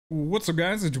What's up,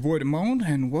 guys? It's your boy Damone,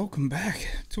 and welcome back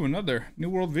to another New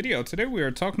World video. Today we are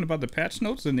talking about the patch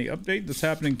notes and the update that's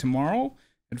happening tomorrow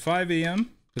at 5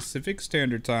 a.m. Pacific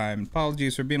Standard Time.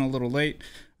 Apologies for being a little late.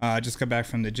 I just got back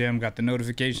from the gym, got the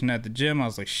notification at the gym. I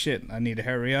was like, shit, I need to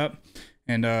hurry up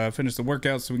and finish the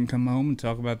workout so we can come home and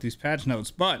talk about these patch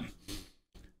notes. But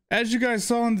as you guys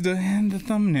saw in the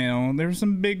thumbnail, there's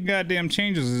some big goddamn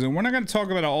changes, and we're not going to talk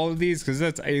about all of these because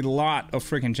that's a lot of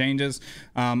freaking changes.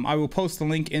 I will post the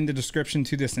link in the description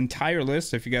to this entire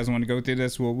list if you guys want to go through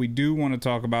this. What we do want to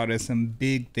talk about is some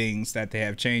big things that they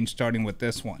have changed, starting with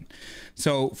this one.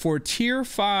 So for tier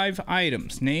 5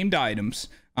 items, named items,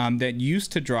 that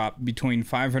used to drop between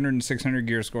 500 and 600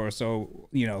 gear score. So,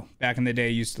 you know, back in the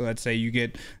day, used to, let's say you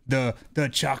get the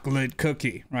chocolate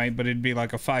cookie, right? But it'd be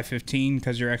like a 515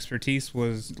 because your expertise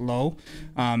was low.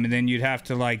 And then you'd have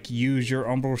to like use your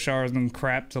umbral shards and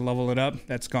crap to level it up.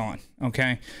 That's gone.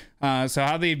 Okay. So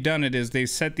how they've done it is they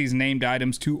set these named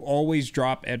items to always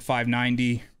drop at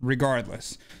 590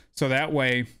 regardless. So that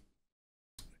way,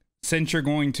 since you're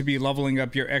going to be leveling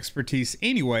up your expertise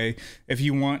anyway, if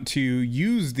you want to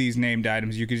use these named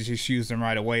items, you can just use them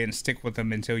right away and stick with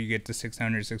them until you get to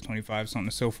 600, 625, so on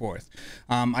and so forth.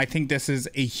 I think this is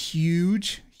a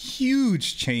huge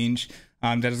change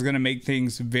that is going to make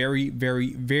things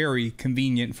very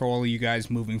convenient for all of you guys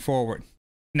moving forward.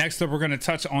 Next up, we're going to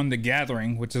touch on the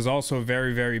gathering, which is also a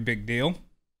very big deal.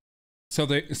 So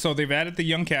they've added the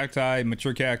young cacti,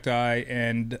 mature cacti,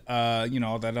 and you know,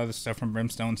 all that other stuff from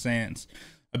Brimstone Sands.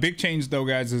 A big change though,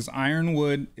 guys, is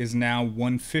ironwood is now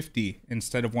 150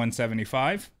 instead of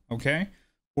 175. Okay,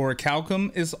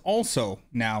 orichalcum is also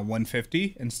now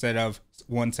 150 instead of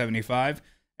 175,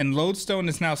 and lodestone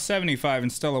is now 75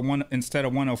 instead of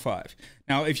 105.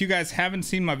 Now, if you guys haven't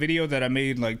seen my video that I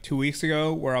made like 2 weeks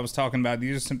ago, where I was talking about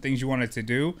these are some things you wanted to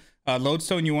do.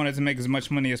 Lodestone, you wanted to make as much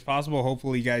money as possible.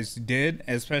 Hopefully you guys did,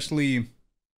 especially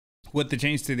with the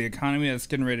change to the economy that's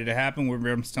getting ready to happen with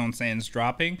Brimstone Sands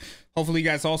dropping. Hopefully you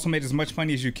guys also made as much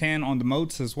money as you can on the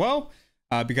moats as well,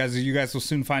 because you guys will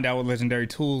soon find out with legendary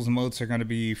tools, moats are going to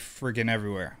be freaking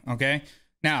everywhere. Okay,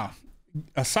 now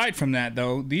aside from that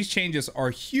though, these changes are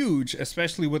huge,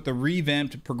 especially with the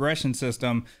revamped progression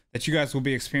system that you guys will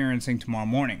be experiencing tomorrow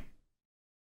morning.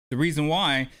 The reason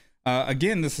why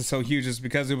again this is so huge is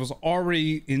because it was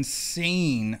already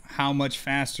insane how much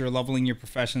faster leveling your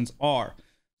professions are.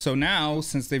 So now,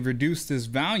 since they've reduced this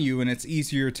value and it's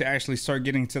easier to actually start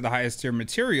getting to the highest tier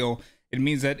material, it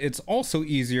means that it's also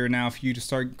easier now for you to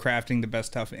start crafting the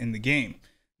best stuff in the game.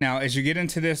 Now, as you get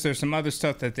into this, there's some other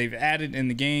stuff that they've added in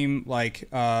the game, like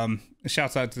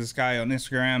shouts out to this guy on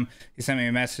Instagram. He sent me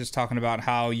a message talking about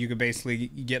how you could basically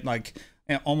get like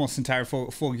almost entire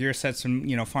full gear sets from,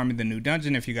 you know, farming the new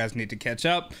dungeon if you guys need to catch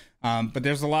up. But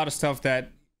there's a lot of stuff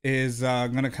that is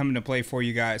going to come into play for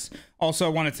you guys. Also, I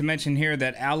wanted to mention here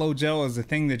that aloe gel is a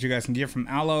thing that you guys can get from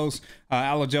aloes.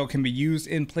 Aloe gel can be used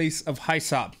in place of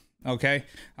hyssop. Okay,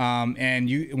 and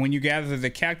when you gather the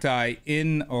cacti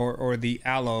in or the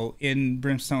aloe in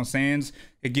Brimstone Sands,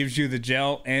 it gives you the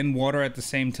gel and water at the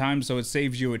same time, so it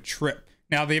saves you a trip.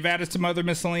 Now, they've added some other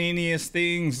miscellaneous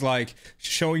things like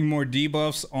showing more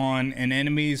debuffs on an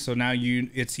enemy, so now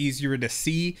it's easier to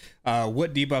see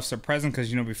what debuffs are present,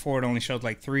 because, you know, before it only showed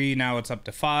like 3, now it's up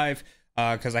to 5.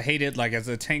 Because I hated like as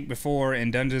a tank before in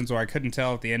dungeons where I couldn't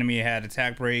tell if the enemy had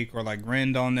attack break or like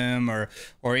rend on them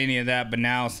or any of that. But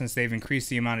now, since they've increased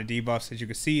the amount of debuffs that you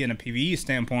can see in a PvE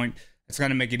standpoint, it's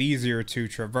going to make it easier to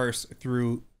traverse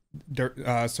through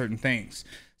certain things.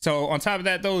 So on top of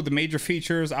that though, the major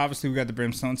features, obviously we got the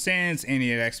Brimstone Sands,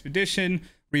 Indian Expedition,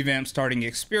 revamped starting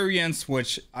experience,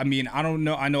 which, I mean, I don't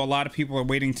know. I know a lot of people are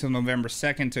waiting till November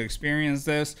 2nd to experience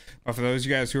this. But for those of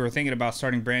you guys who are thinking about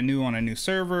starting brand new on a new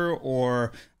server,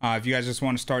 or if you guys just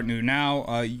want to start new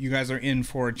now, you guys are in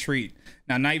for a treat.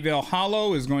 Now, Night Vale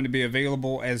Hollow is going to be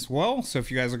available as well. So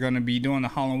if you guys are going to be doing the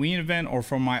Halloween event, or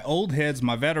for my old heads,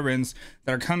 my veterans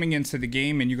that are coming into the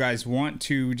game and you guys want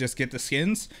to just get the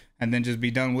skins and then just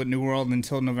be done with New World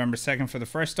until November 2nd for the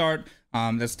fresh start,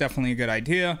 that's definitely a good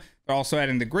idea. They're also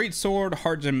adding the Great Sword,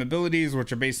 Heart Gem abilities,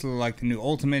 which are basically like the new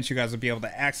ultimates. You guys will be able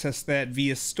to access that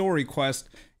via story quest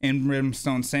in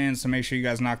Brimstone Sands, so make sure you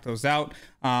guys knock those out.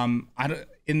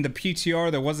 In the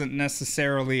PTR, there wasn't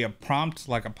necessarily a prompt,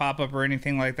 like a pop-up or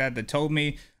anything like that told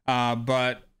me,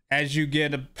 but as you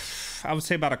get, I would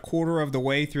say about a quarter of the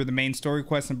way through the main story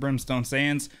quest in Brimstone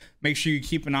Sands, make sure you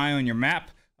keep an eye on your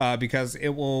map. Because it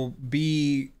will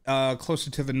be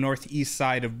closer to the northeast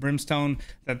side of Brimstone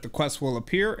that the quest will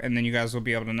appear, and then you guys will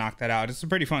be able to knock that out. It's a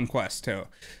pretty fun quest too.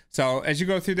 So as you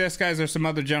go through this, guys, there's some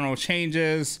other general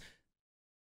changes.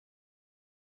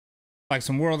 like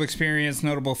some world experience,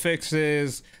 notable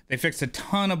fixes. They fixed a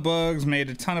ton of bugs, made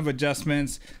a ton of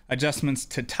adjustments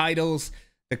to titles.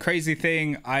 The crazy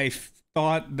thing, I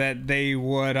thought that they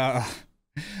would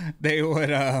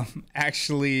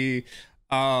actually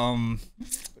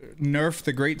nerf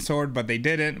the great sword, but they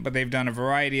didn't. But they've done a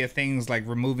variety of things like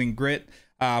removing grit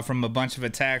from a bunch of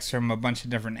attacks from a bunch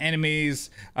of different enemies,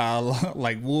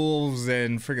 like wolves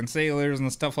and freaking sailors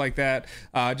and stuff like that.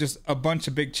 Just a bunch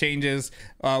of big changes.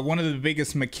 One of the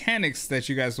biggest mechanics that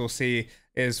you guys will see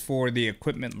is for the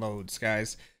equipment loads,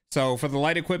 guys. So for the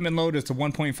light equipment load, it's a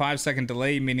 1.5 second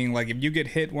delay, meaning like if you get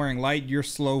hit wearing light, you're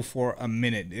slow for a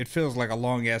minute. It feels like a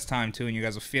long ass time too, and you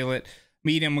guys will feel it.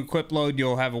 Medium equip load,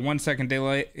 you'll have a 1 second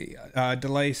delay,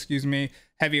 excuse me.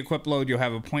 Heavy equip load, you'll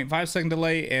have a 0.5 second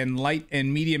delay, and light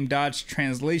and medium dodge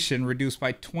translation reduced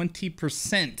by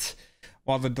 20%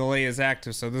 while the delay is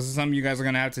active. So this is something you guys are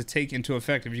gonna have to take into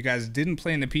effect if you guys didn't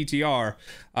play in the PTR.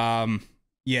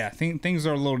 Yeah, things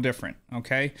are a little different,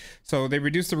 okay? So they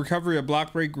reduced the recovery of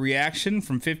block break reaction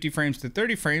from 50 frames to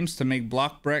 30 frames to make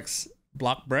block breaks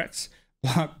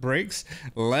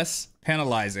less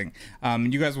penalizing.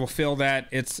 You guys will feel that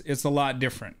it's a lot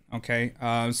different, okay?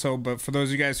 But for those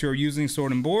of you guys who are using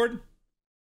sword and board,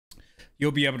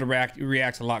 you'll be able to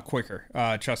react a lot quicker.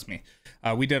 Trust me.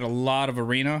 We did a lot of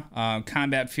arena.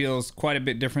 Combat feels quite a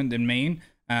bit different than main,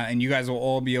 and you guys will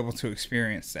all be able to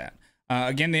experience that.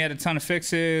 Again, they had a ton of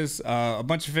fixes, a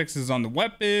bunch of fixes on the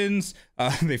weapons.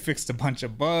 They fixed a bunch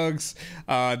of bugs.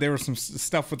 There was some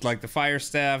stuff with like the fire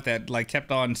staff that like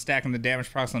kept on stacking the damage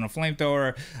procs on a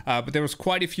flamethrower. But there was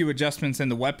quite a few adjustments in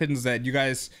the weapons that you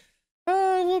guys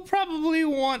will probably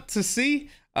want to see.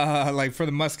 Like for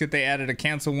the musket, they added a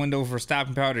cancel window for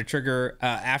stopping power to trigger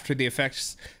after the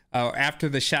effects. After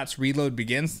the shot's reload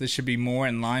begins. This should be more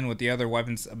in line with the other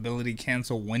weapons' ability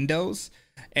cancel windows.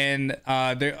 And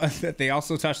they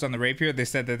also touched on the rapier. They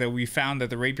said that we found that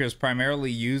the rapier is primarily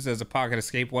used as a pocket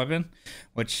escape weapon,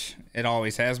 which it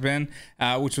always has been,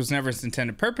 which was never its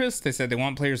intended purpose. They said they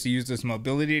want players to use this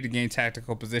mobility to gain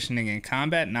tactical positioning in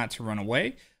combat, not to run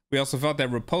away. We also felt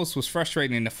that riposte was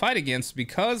frustrating to fight against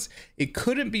because it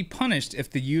couldn't be punished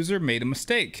if the user made a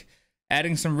mistake.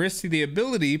 Adding some risk to the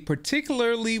ability,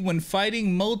 particularly when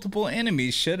fighting multiple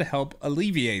enemies, should help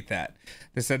alleviate that.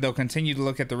 They said they'll continue to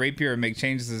look at the rapier and make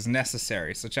changes as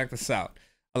necessary. So check this out.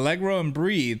 Allegro and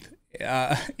Breathe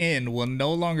in will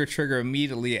no longer trigger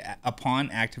immediately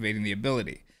upon activating the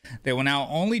ability. They will now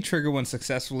only trigger when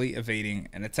successfully evading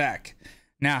an attack.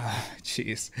 Now,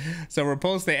 jeez. So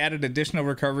riposte, they added additional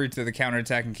recovery to the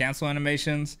counterattack and cancel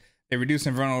animations. They reduced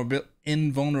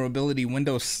invulnerability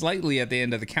window slightly at the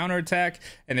end of the counterattack,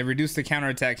 and they reduced the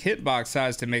counterattack hitbox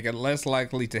size to make it less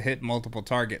likely to hit multiple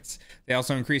targets. They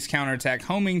also increased counterattack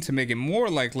homing to make it more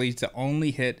likely to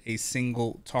only hit a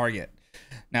single target.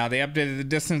 Now, they updated the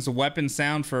distance of weapon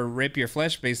sound for rapier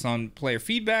flesh based on player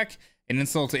feedback. An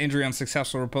insult to injury on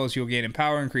successful riposte, you will gain in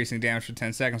power, increasing damage for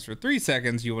 10 seconds. For 3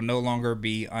 seconds, you will no longer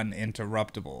be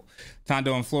uninterruptible.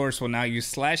 Tondo and Flourish will now use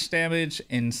slash damage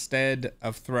instead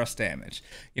of thrust damage.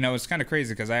 You know, it's kind of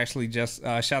crazy because I actually just,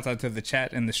 shouts out to the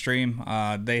chat in the stream.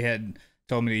 They had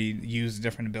told me to use a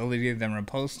different ability than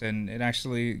riposte, and it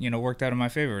actually, you know, worked out in my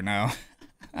favor now.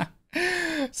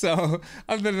 So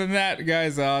other than that,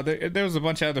 guys, there was a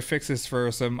bunch of other fixes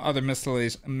for some other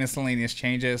miscellaneous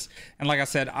changes, and like I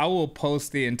said, I will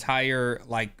post the entire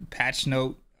like patch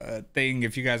note thing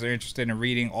if you guys are interested in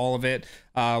reading all of it.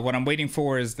 What I'm waiting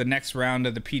for is the next round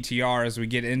of the PTR as we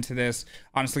get into this.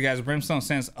 Honestly, guys, Brimstone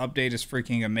Sands update is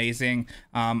freaking amazing.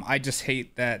 I just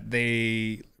hate that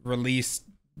they released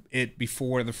it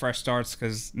before the fresh starts,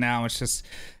 because now it's just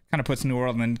kind of puts New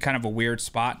World in kind of a weird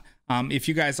spot. If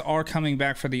you guys are coming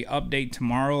back for the update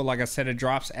tomorrow, like I said, it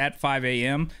drops at 5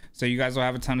 a.m. So you guys will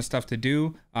have a ton of stuff to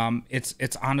do.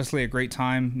 It's honestly a great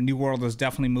time. New World is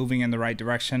definitely moving in the right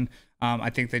direction. I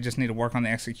think they just need to work on the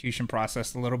execution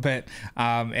process a little bit.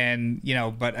 And, you know,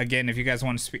 but again, if you guys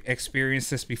want to experience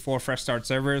this before fresh start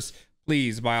servers,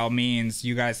 please, by all means,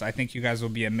 you guys, I think you guys will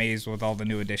be amazed with all the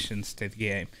new additions to the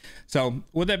game. So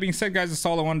with that being said, guys, that's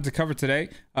all I wanted to cover today.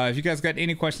 If you guys got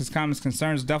any questions, comments,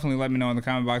 concerns, definitely let me know in the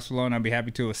comment box below, and I'll be happy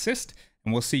to assist.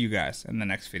 And we'll see you guys in the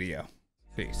next video.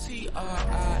 Peace. T-R-I-N-I-T-Y,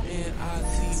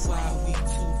 we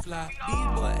too fly. These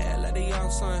boys act like they young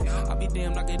son. I be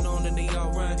damn like they known and they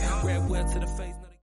all run. Red well to the face.